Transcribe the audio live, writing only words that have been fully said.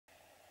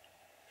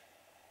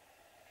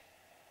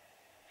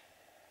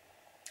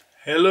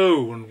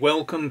Hello and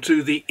welcome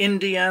to the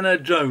Indiana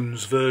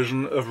Jones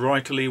version of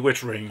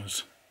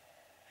WriterlyWitterings.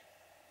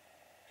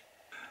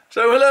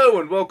 So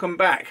hello and welcome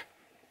back.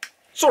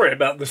 Sorry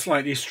about the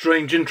slightly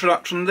strange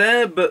introduction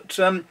there, but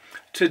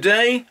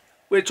today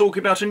we're talking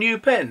about a new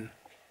pen.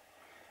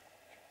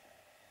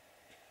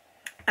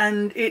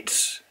 And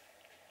it's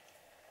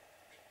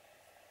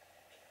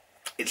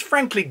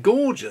frankly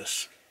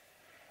gorgeous.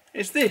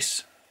 It's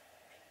this.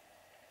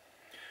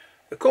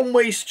 The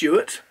Conway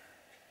Stewart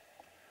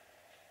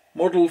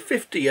Model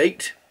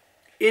 58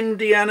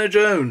 Indiana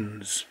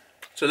Jones.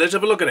 So let's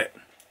have a look at it.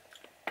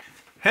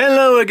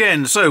 Hello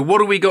again. So what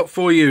do we got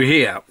for you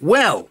here?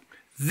 Well,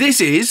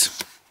 this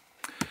is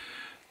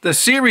the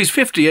Series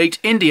 58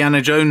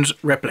 Indiana Jones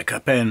replica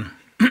pen.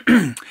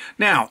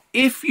 Now,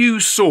 if you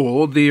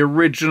saw the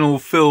original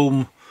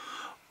film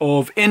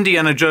of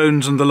Indiana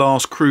Jones and the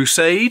Last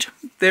Crusade,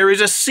 there is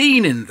a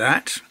scene in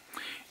that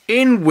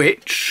in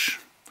which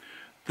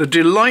the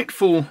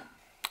delightful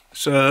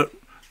Sir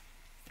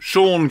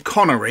Sean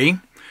Connery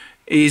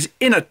is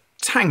in a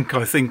tank,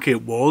 I think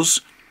it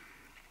was,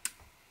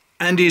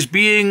 and is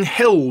being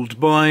held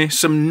by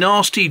some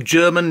nasty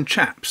German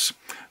chaps.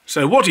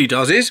 So what he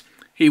does is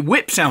he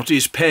whips out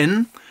his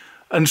pen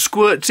and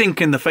squirts ink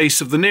in the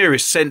face of the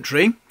nearest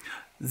sentry,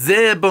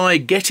 thereby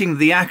getting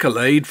the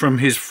accolade from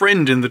his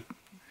friend in the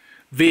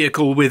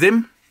vehicle with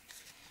him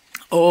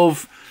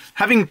of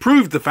having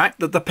proved the fact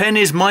that the pen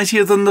is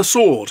mightier than the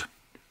sword.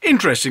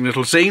 Interesting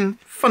little scene,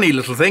 funny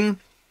little thing.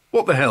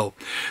 What the hell?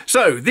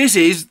 So this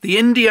is the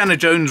Indiana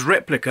Jones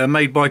replica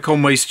made by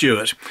Conway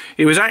Stewart.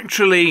 It was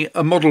actually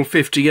a Model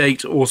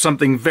 58 or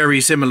something very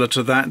similar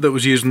to that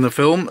was used in the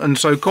film, and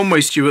so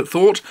Conway Stewart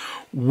thought,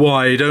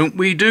 why don't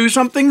we do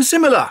something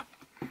similar?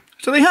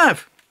 So they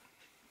have.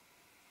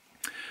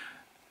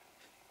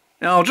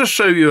 Now I'll just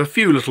show you a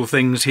few little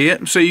things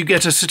here. So you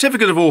get a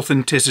certificate of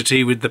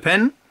authenticity with the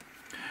pen.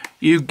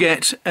 You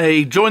get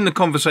a join the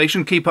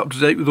conversation, keep up to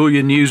date with all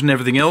your news and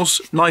everything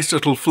else. Nice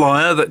little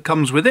flyer that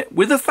comes with it,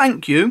 with a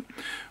thank you,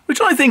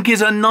 which I think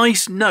is a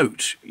nice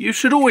note. You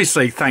should always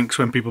say thanks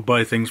when people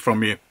buy things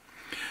from you.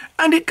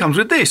 And it comes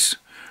with this.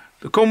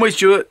 The Conway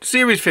Stewart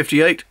Series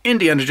 58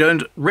 Indiana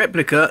Jones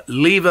replica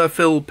lever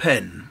fill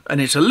pen.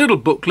 And it's a little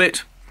booklet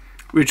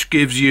which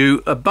gives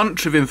you a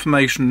bunch of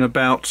information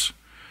about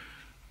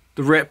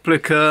the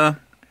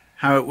replica,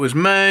 how it was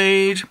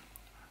made,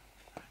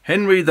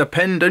 Henry, the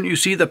pen, don't you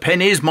see the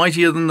pen is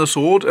mightier than the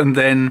sword? And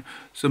then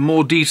some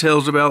more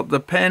details about the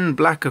pen,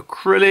 black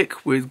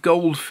acrylic with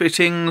gold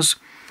fittings,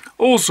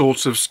 all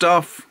sorts of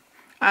stuff.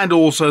 And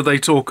also they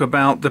talk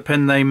about the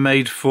pen they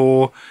made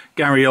for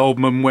Gary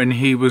Oldman when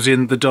he was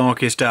in The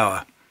Darkest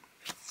Hour.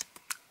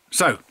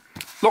 So,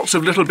 lots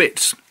of little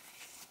bits.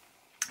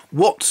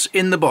 What's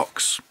in the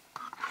box?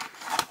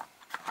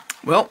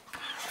 Well,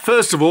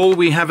 first of all,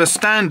 we have a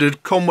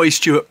standard Conway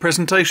Stewart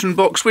presentation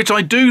box, which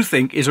I do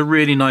think is a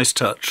really nice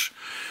touch.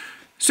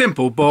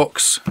 Simple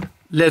box,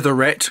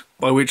 leatherette,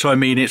 by which I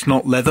mean it's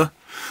not leather,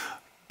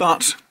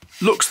 but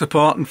looks the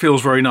part and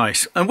feels very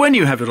nice. And when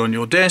you have it on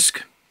your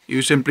desk,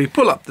 you simply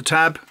pull up the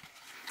tab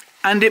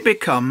and it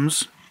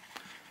becomes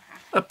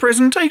a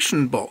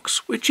presentation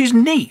box, which is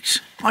neat.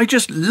 I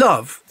just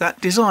love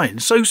that design,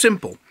 so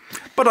simple.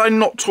 But I'm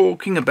not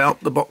talking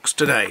about the box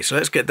today, so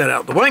let's get that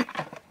out of the way.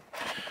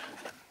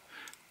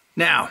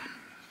 Now,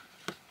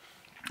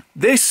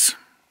 this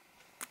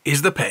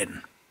is the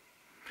pen.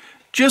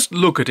 Just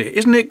look at it,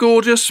 isn't it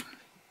gorgeous?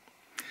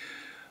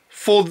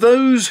 For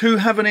those who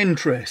have an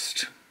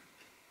interest,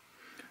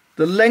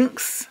 the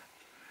length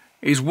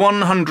is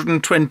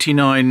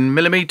 129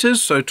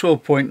 millimeters, so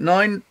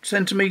 12.9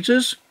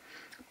 centimeters.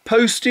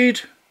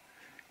 Posted,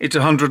 it's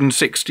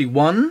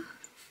 161.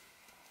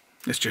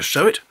 Let's just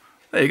show it.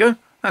 There you go,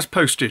 that's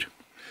posted.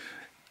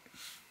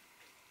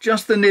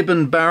 Just the nib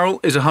and barrel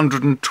is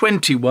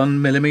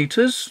 121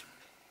 millimeters.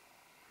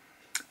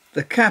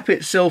 The cap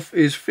itself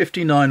is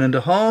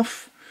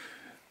 59.5.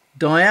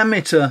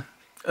 Diameter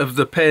of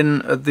the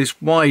pen at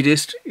this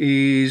widest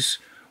is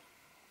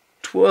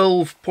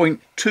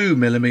 12.2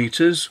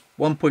 millimeters,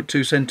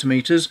 1.2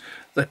 centimeters.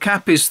 The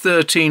cap is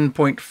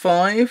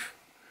 13.5,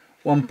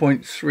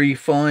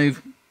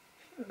 1.35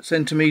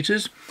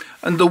 centimeters.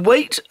 And the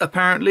weight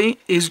apparently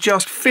is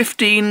just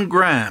 15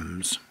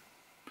 grams.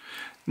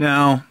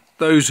 Now,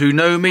 those who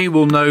know me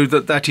will know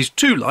that that is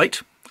too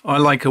light. I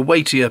like a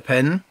weightier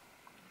pen.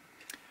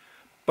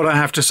 But I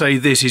have to say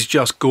this is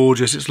just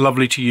gorgeous. It's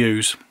lovely to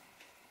use.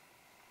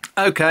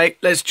 Okay,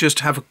 let's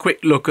just have a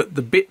quick look at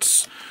the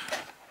bits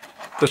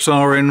that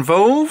are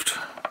involved.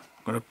 I'm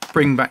going to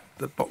bring back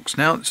the box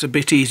now. It's a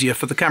bit easier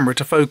for the camera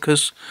to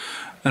focus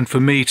and for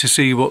me to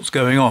see what's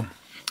going on.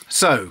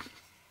 So,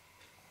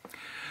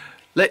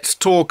 let's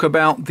talk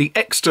about the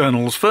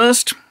externals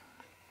first.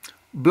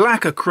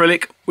 Black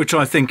acrylic, which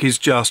I think is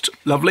just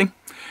lovely.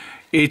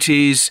 It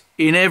is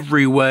in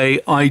every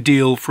way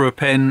ideal for a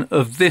pen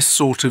of this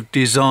sort of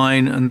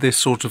design and this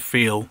sort of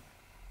feel.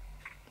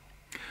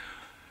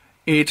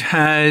 It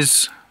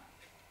has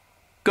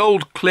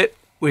gold clip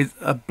with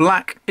a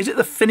black, is it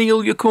the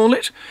finial you call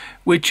it,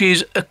 which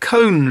is a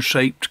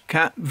cone-shaped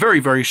cap, very,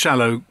 very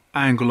shallow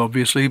angle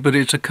obviously, but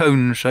it's a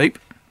cone shape.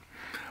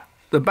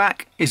 The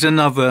back is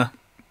another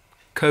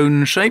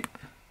cone shape.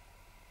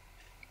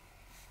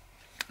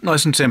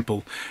 Nice and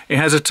simple. It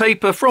has a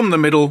taper from the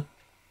middle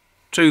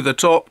to the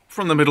top,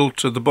 from the middle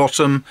to the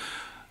bottom,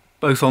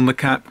 both on the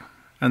cap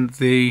and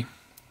the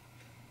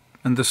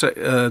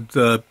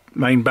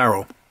main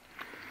barrel.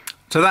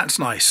 So that's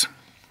nice.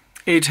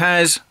 It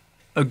has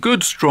a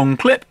good strong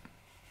clip.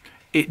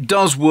 It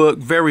does work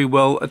very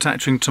well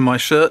attaching to my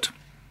shirt.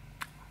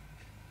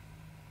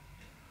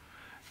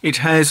 It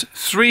has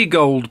 3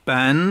 gold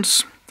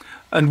bands,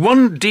 and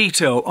one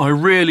detail I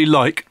really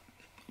like,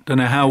 don't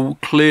know how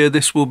clear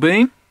this will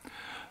be,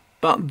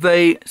 but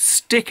they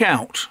stick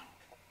out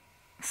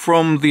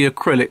from the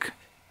acrylic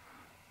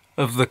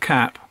of the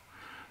cap.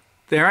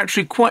 They're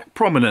actually quite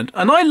prominent,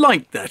 and I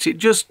like that. It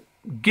just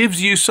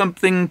gives you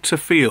something to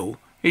feel.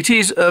 It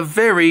is a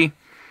very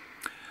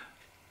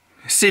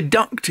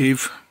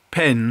seductive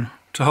pen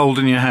to hold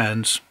in your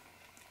hands.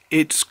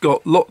 It's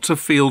got lots of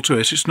feel to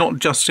it. It's not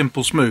just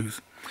simple smooth.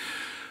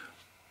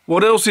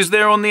 What else is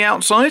there on the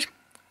outside?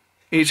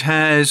 It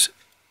has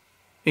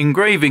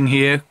engraving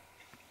here,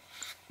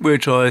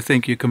 which I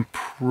think you can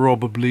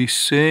probably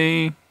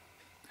see.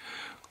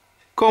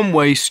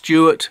 Conway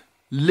Stewart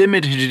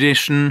limited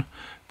edition.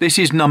 This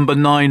is number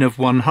 9 of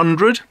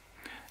 100,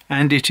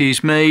 and it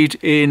is made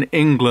in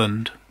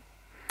England.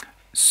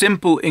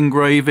 Simple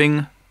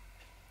engraving,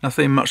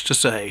 nothing much to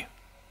say.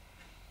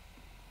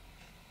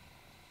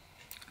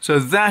 So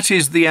that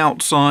is the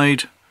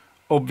outside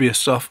obvious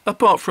stuff,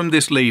 apart from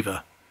this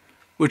lever,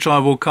 which I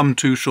will come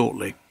to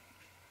shortly.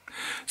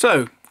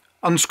 So,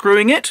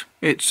 unscrewing it,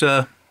 it's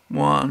a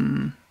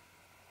one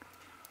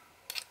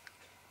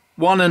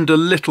and a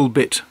little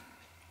bit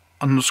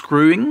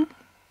unscrewing.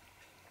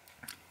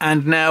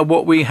 And now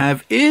what we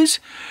have is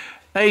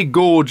a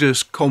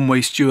gorgeous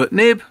Conway Stewart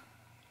nib,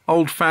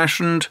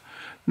 old-fashioned,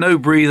 no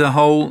breather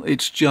hole,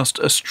 it's just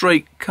a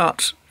straight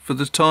cut for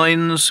the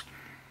tines,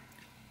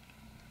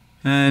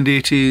 and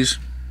it is,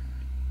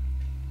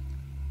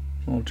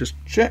 I'll just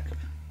check,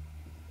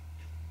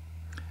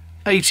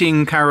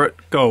 18 karat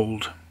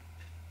gold.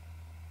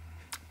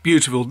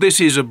 Beautiful. This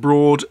is a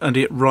broad and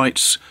it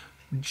writes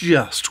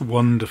just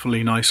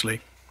wonderfully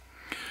nicely.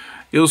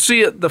 You'll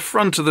see at the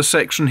front of the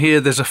section here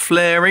there's a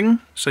flaring,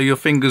 so your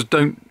fingers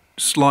don't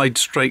slide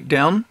straight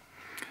down,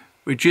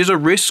 which is a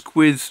risk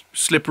with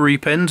slippery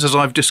pens, as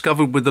I've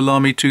discovered with the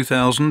Lamy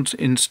 2000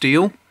 in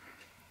steel.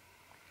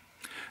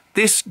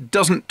 This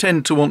doesn't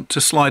tend to want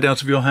to slide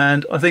out of your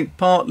hand, I think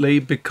partly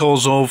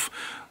because of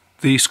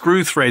the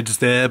screw threads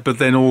there, but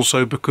then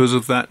also because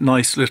of that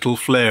nice little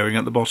flaring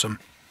at the bottom.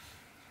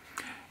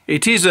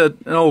 It is an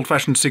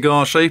old-fashioned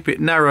cigar shape. It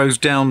narrows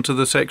down to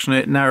the section,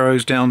 it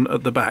narrows down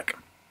at the back.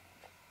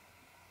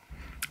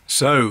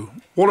 So,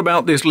 what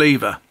about this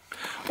lever?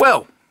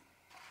 Well,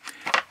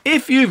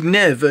 if you've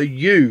never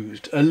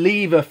used a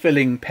lever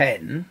filling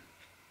pen,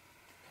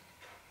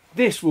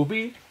 this will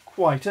be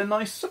quite a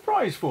nice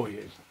surprise for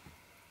you.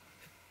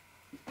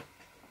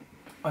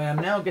 I am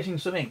now getting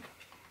some ink.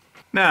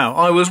 Now,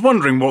 I was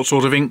wondering what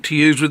sort of ink to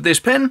use with this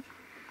pen,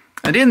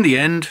 and in the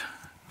end,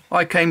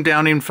 I came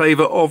down in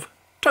favour of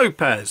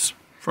Topaz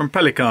from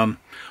Pelican.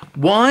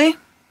 Why?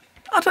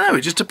 I don't know,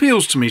 it just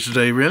appeals to me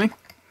today, really.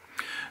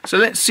 So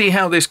let's see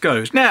how this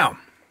goes. Now,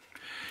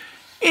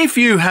 if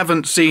you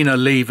haven't seen a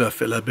lever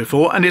filler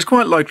before, and it's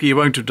quite likely you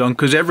won't have done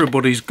because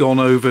everybody's gone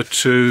over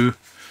to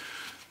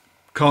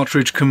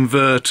cartridge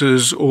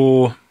converters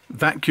or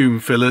vacuum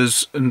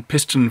fillers and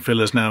piston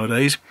fillers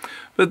nowadays,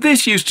 but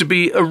this used to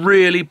be a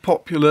really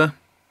popular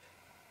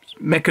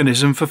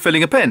mechanism for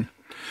filling a pen.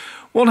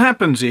 What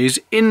happens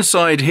is,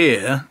 inside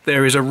here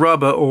there is a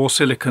rubber or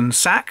silicone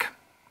sac.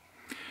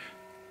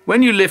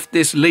 When you lift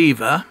this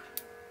lever,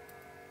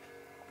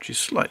 which is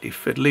slightly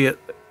fiddly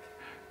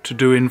to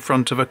do in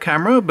front of a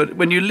camera, but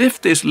when you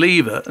lift this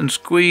lever and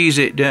squeeze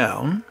it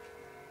down,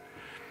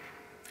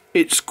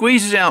 it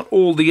squeezes out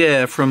all the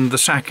air from the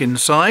sac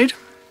inside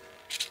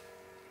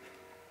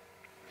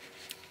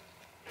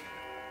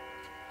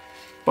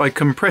by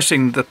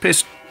compressing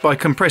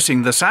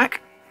the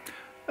sac,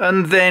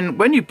 and then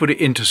when you put it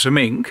into some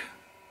ink,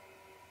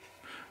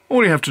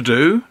 all you have to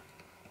do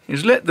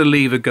is let the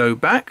lever go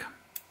back.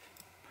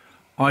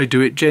 I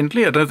do it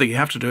gently. I don't think you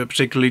have to do it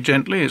particularly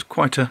gently. It's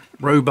quite a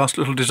robust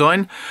little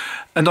design.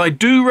 And I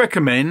do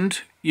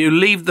recommend you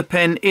leave the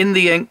pen in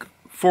the ink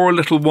for a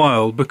little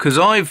while, because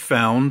I've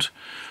found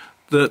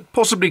that,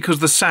 possibly because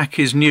the sac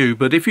is new,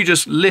 but if you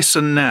just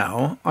listen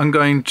now,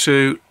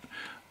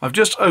 I've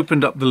just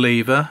opened up the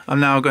lever. I'm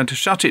now going to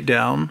shut it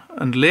down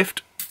and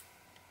lift.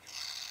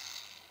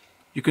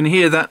 You can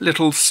hear that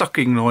little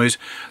sucking noise.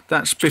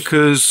 That's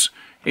because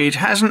it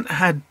hasn't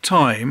had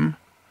time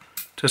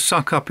to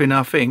suck up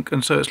enough ink,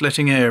 and so it's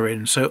letting air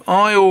in. So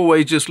I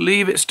always just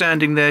leave it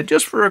standing there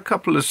just for a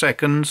couple of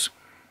seconds,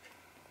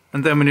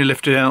 and then when you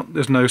lift it out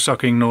there's no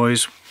sucking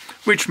noise,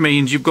 which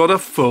means you've got a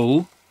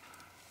full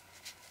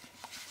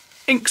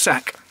ink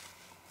sac.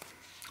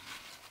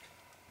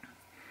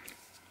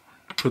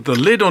 Put the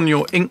lid on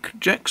your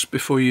inkjets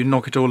before you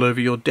knock it all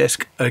over your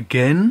desk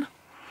again.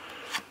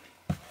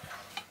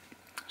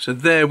 So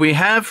there we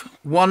have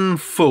one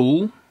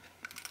full,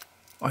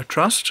 I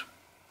trust,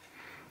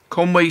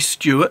 Conway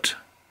Stewart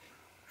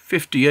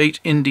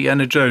 58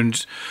 Indiana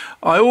Jones.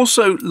 I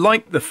also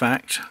like the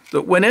fact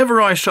that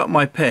whenever I shut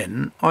my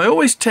pen, I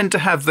always tend to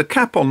have the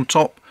cap on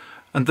top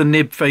and the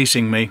nib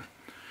facing me.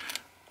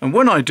 And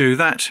when I do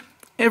that,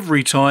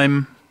 every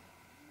time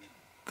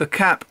the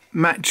cap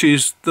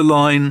matches the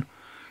line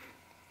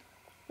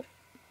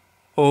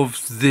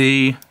of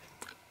the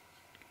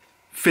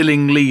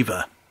filling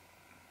lever.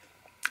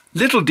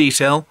 Little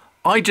detail,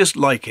 I just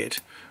like it.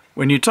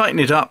 When you tighten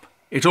it up,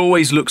 it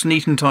always looks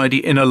neat and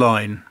tidy in a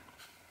line.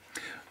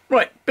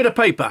 Right, bit of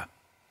paper.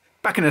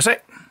 Back in a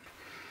sec.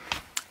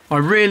 I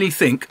really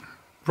think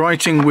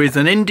writing with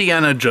an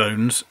Indiana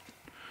Jones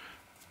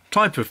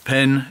type of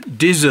pen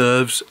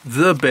deserves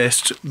the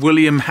best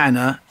William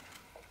Hanna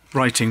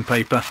writing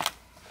paper.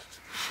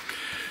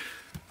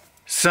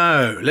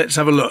 So, let's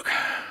have a look.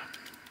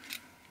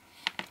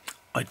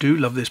 I do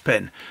love this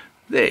pen.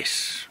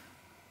 This.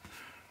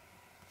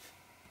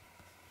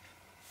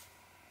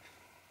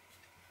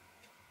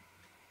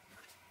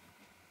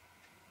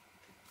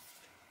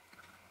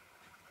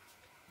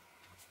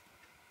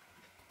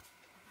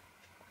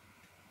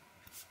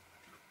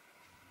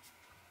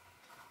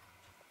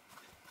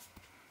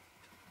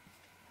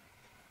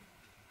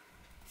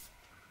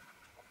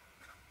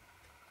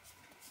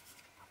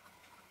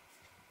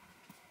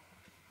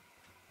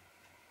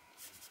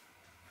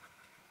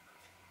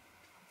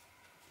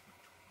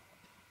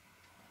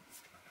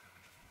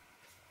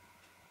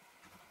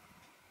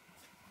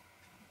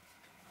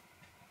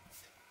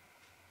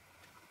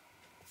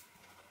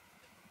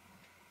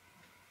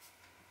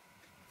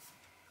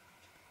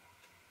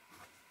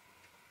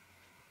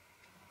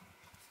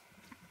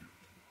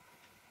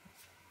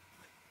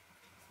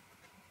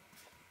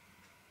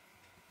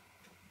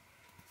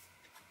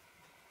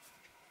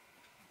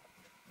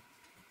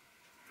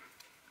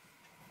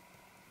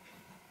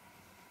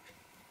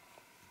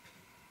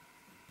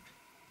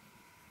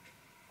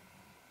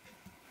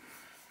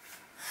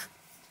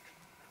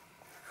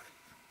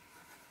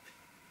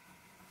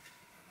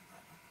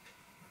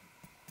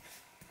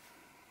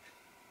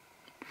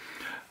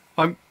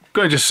 I'm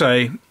going to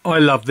say I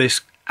love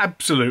this,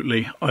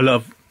 absolutely. I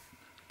love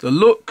the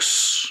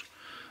looks,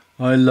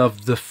 I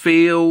love the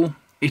feel.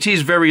 It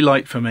is very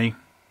light for me,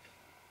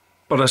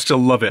 but I still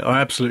love it.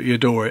 I absolutely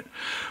adore it.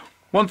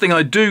 One thing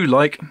I do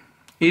like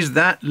is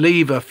that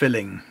lever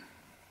filling.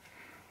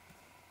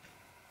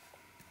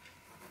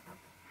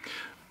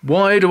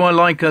 Why do I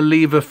like a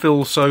lever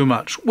fill so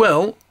much?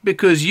 Well,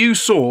 because you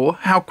saw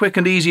how quick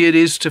and easy it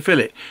is to fill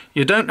it.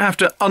 You don't have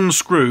to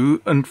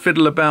unscrew and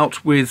fiddle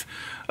about with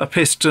a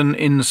piston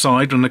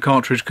inside on the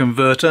cartridge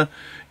converter.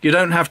 You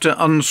don't have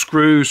to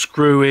unscrew,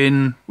 screw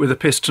in with a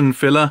piston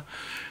filler.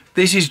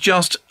 This is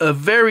just a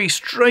very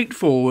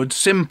straightforward,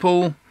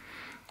 simple,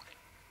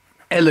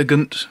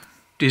 elegant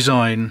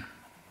design.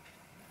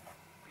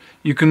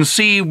 You can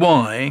see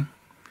why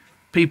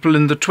people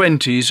in the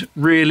 20s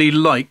really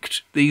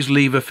liked these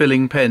lever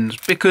filling pens,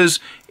 because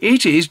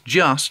it is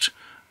just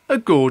a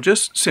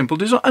gorgeous, simple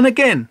design. And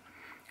again,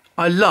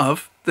 I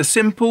love the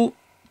simple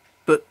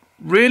but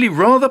really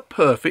rather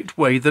perfect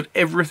way that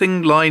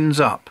everything lines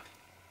up.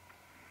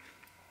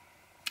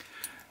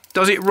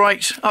 Does it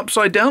write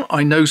upside down?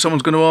 I know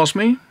someone's going to ask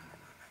me.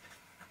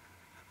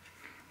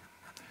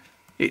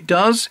 It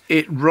does.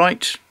 It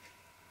writes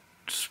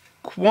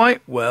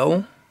quite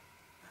well.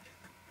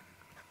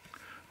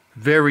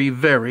 Very,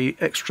 very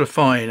extra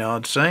fine,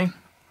 I'd say.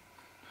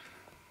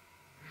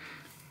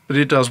 But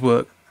it does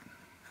work.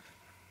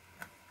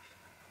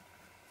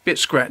 Bit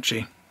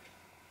scratchy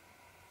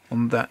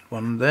on that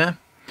one there.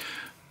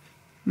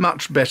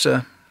 Much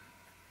better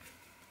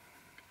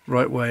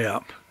right way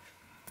up.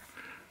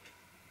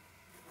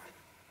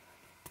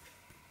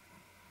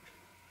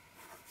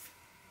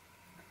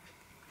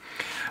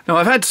 Now,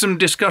 I've had some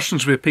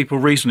discussions with people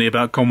recently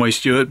about Conway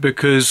Stewart,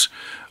 because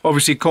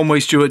obviously Conway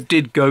Stewart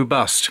did go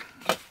bust.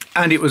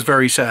 And it was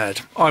very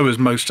sad. I was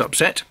most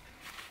upset.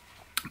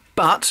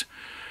 But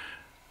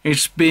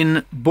it's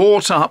been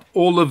bought up,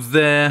 all of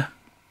their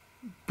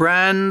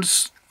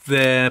brands,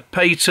 their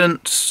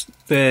patents,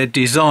 their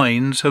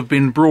designs have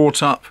been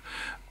brought up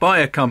by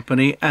a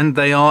company, and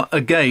they are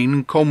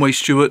again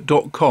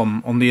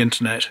conwaystewart.com on the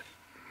internet.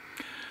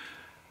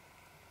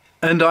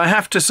 And I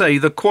have to say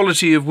the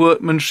quality of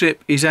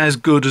workmanship is as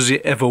good as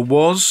it ever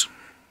was,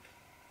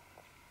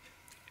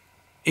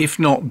 if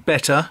not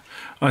better.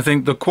 I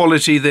think the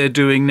quality they're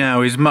doing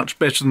now is much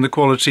better than the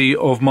quality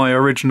of my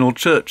original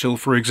Churchill,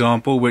 for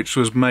example, which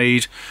was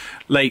made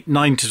late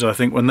 90s, I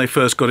think, when they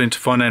first got into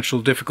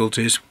financial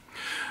difficulties.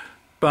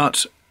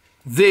 But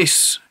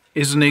this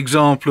is an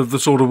example of the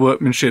sort of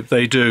workmanship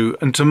they do,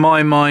 and to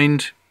my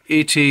mind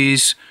it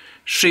is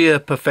sheer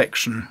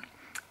perfection.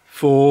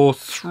 For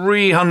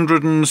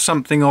 300 and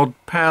something odd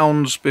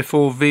pounds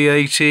before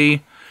VAT,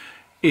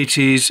 it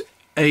is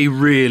a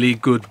really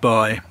good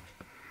buy.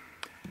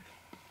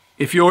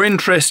 If you're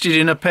interested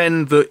in a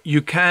pen that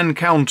you can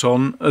count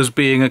on as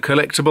being a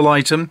collectible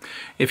item,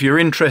 if you're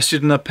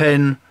interested in a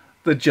pen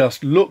that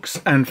just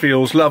looks and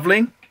feels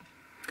lovely,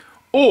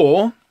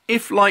 or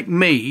if, like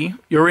me,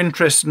 you're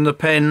interested in a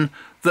pen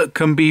that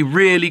can be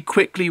really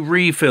quickly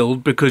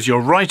refilled because you're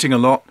writing a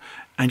lot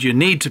and you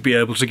need to be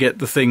able to get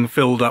the thing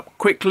filled up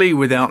quickly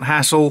without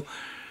hassle,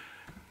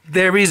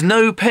 there is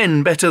no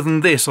pen better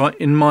than this,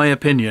 in my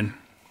opinion.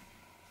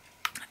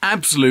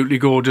 Absolutely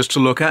gorgeous to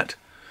look at,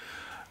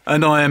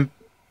 and I am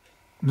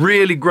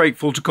really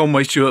grateful to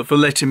Conway Stewart for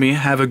letting me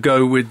have a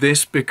go with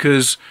this,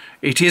 because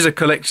it is a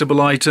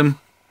collectible item.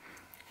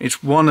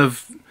 It's one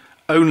of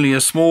only a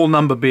small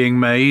number being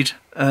made,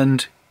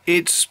 and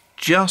it's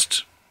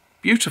just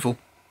beautiful.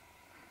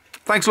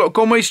 Thanks a lot,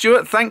 Conway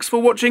Stewart. Thanks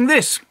for watching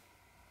this.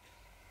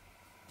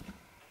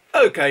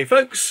 Okay,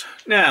 folks,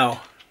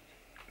 now,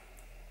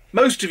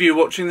 most of you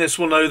watching this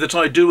will know that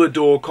I do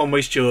adore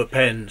Conway Stewart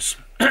pens.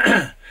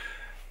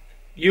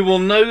 You will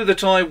know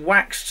that I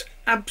waxed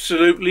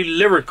absolutely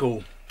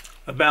lyrical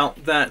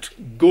about that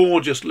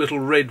gorgeous little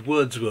red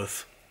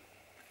Wordsworth,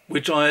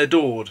 which I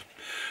adored.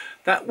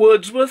 That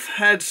Wordsworth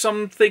had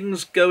some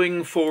things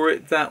going for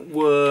it that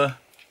were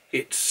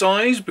its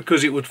size,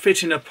 because it would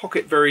fit in a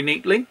pocket very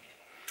neatly.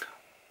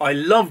 I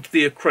loved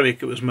the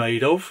acrylic it was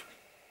made of.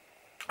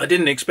 I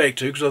didn't expect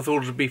to, because I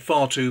thought it would be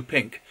far too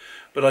pink,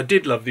 but I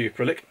did love the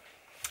acrylic.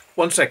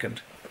 1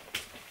 second.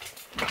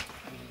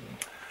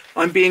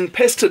 I'm being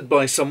pestered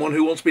by someone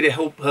who wants me to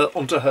help her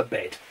onto her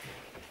bed.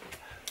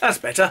 That's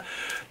better.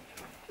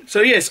 So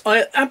yes,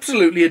 I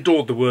absolutely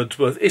adored the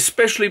Wordsworth,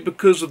 especially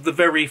because of the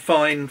very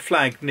fine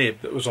flag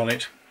nib that was on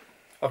it.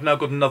 I've now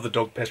got another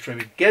dog pestering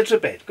me. Get to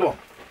bed, go on.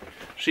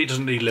 She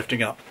doesn't need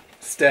lifting up.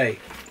 Stay.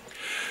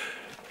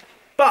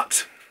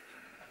 But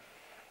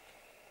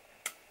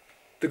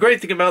the great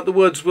thing about the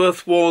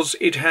Wordsworth was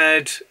it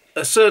had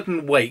a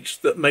certain weight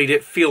that made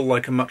it feel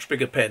like a much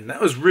bigger pen.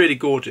 That was really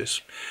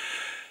gorgeous.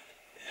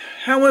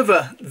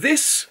 However,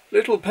 this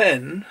little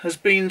pen has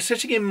been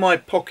sitting in my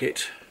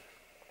pocket,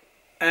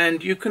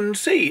 and you can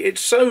see it's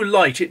so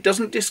light it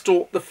doesn't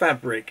distort the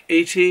fabric.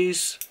 It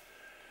is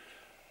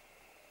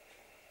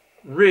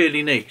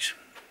really neat.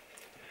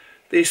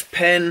 This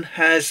pen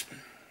has...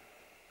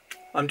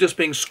 I'm just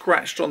being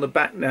scratched on the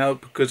back now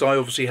because I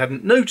obviously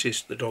hadn't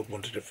noticed the dog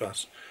wanted a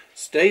fuss.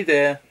 Stay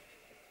there.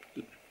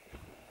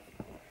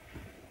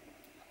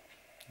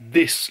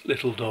 This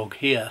little dog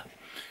here.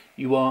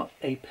 You are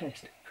a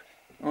pest,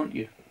 aren't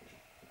you?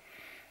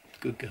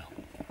 Good girl.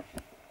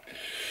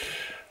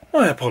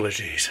 My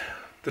apologies.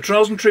 The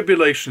trials and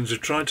tribulations of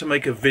trying to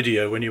make a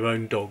video when you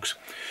own dogs.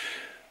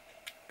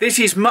 This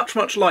is much,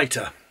 much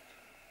lighter.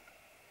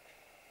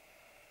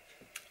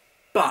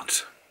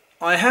 But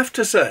I have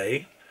to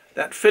say,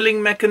 that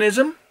filling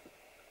mechanism,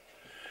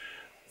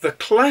 the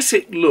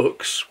classic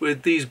looks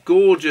with these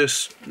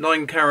gorgeous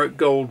 9-carat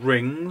gold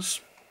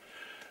rings,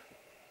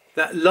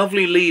 that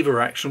lovely lever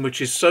action which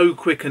is so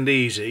quick and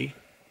easy.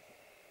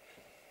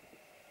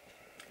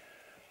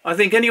 I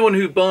think anyone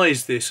who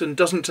buys this and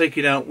doesn't take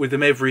it out with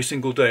them every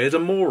single day is a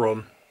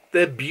moron.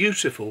 They're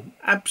beautiful,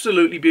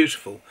 absolutely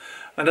beautiful,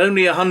 and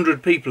only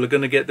 100 people are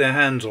going to get their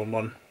hands on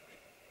one.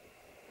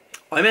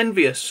 I'm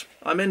envious,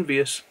 I'm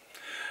envious.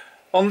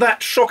 On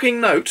that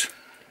shocking note,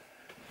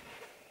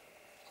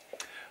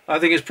 I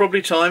think it's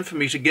probably time for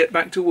me to get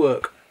back to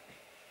work.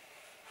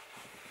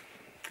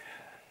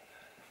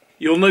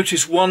 You'll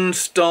notice one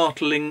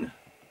startling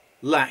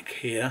lack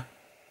here.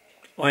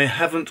 I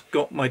haven't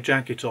got my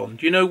jacket on.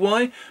 Do you know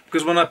why?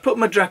 Because when I put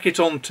my jacket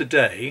on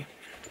today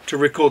to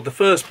record the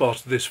first part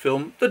of this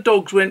film, the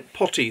dogs went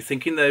potty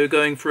thinking they were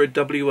going for a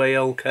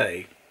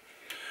WALK.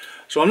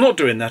 So I'm not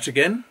doing that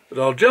again, but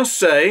I'll just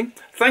say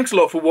thanks a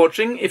lot for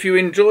watching. If you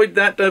enjoyed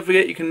that, don't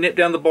forget you can nip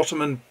down the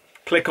bottom and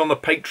click on the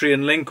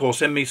Patreon link, or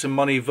send me some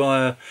money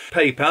via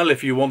PayPal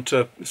if you want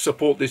to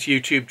support this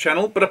YouTube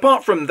channel. But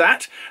apart from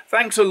that,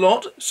 thanks a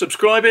lot.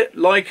 Subscribe it,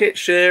 like it,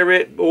 share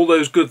it, all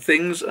those good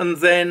things, and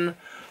then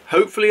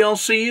hopefully I'll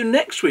see you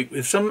next week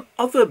with some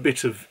other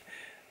bit of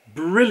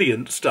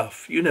brilliant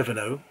stuff. You never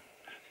know.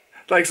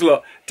 Thanks a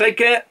lot. Take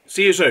care.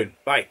 See you soon.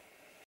 Bye.